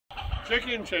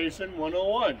chicken chasing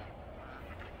 101.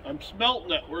 I'm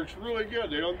smelting it. Works really good.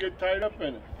 They don't get tied up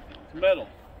in it. It's metal.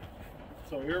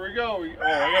 So here we go. We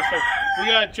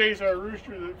gotta chase our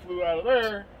rooster that flew out of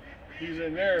there. He's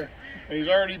in there, and he's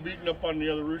already beaten up on the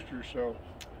other roosters. So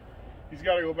he's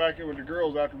got to go back in with the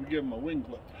girls after we give him a wing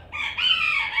clip.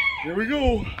 Here we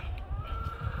go.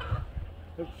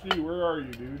 Let's see. Where are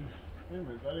you, dude? Wait a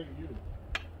minute. That ain't you.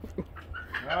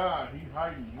 Ah, he's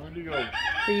hiding. Where'd he go?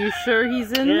 Are you sure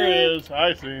he's in there? There he is.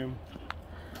 I see him.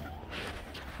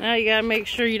 Now you gotta make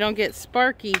sure you don't get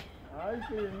Sparky. I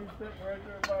see him. He's sitting right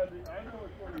there by the... I know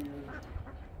which one he is.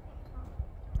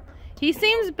 He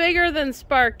seems bigger than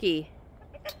Sparky.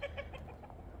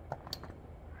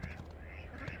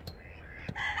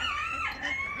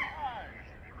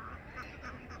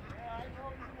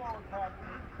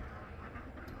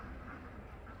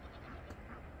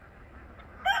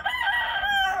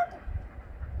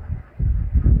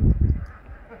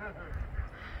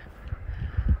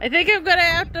 I think I'm gonna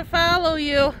have to follow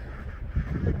you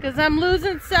because I'm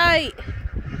losing sight.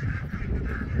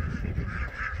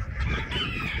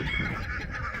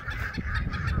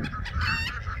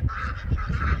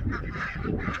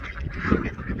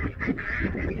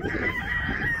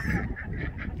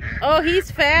 Oh, he's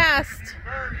fast.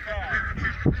 Very fast.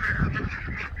 He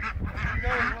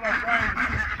knows what I'm trying to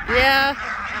do. Yeah.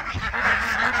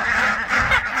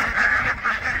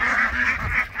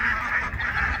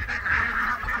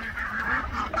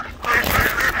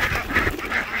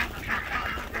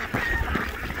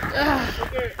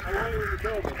 Okay, I want you to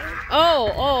go, man.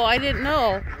 Oh, I didn't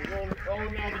know. Oh,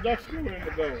 now the ducks going in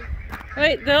the building.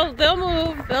 Wait, they'll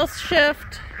move. They'll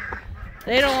shift.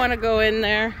 They don't want to go in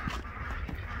there.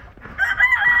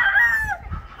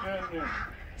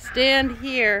 Stand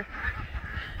here.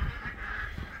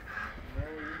 No,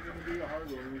 he's going to be a hard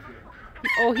one, isn't he?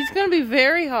 Oh, he's going to be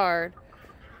very hard.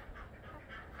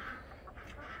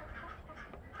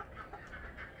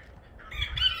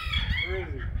 Where is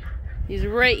he? He's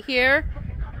right here.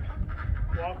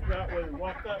 Walk that way,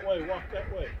 walk that way, walk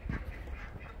that way.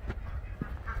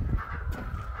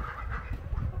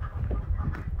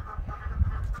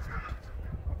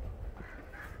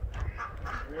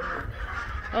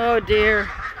 Oh dear.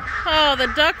 Oh, the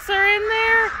ducks are in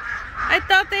there? I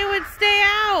thought they would stay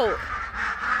out.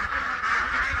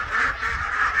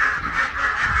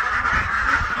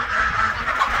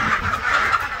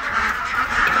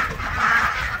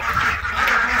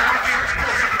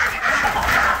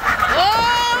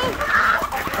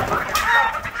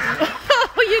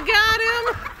 Oh, you got him.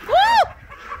 Woo!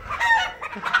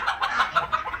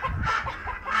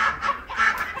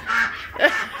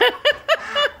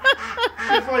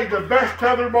 It's like the best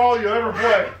tetherball you ever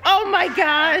play. Oh my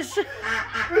gosh.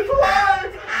 It's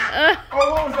alive!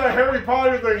 Oh, what was that Harry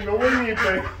Potter thing? The wingy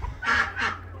thing.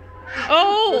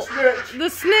 Oh, The snitch. the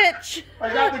snitch.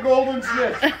 I got the golden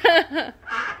snitch.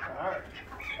 Alright.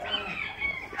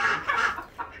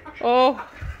 Oh,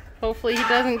 hopefully he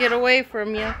doesn't get away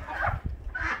from you.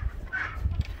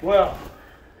 Well,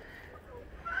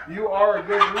 you are a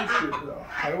good rooster, though.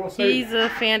 I will say. He's a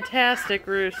fantastic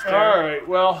rooster. Alright,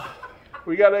 well,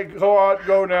 we gotta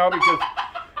go now because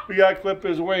we gotta clip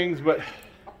his wings, but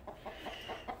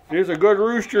he's a good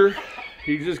rooster.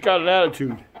 He's just got an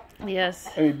attitude. Yes.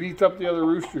 And he beats up the other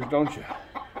roosters, don't you?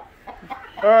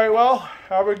 Alright, well,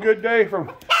 have a good day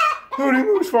from Hootie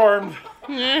Moose Farms.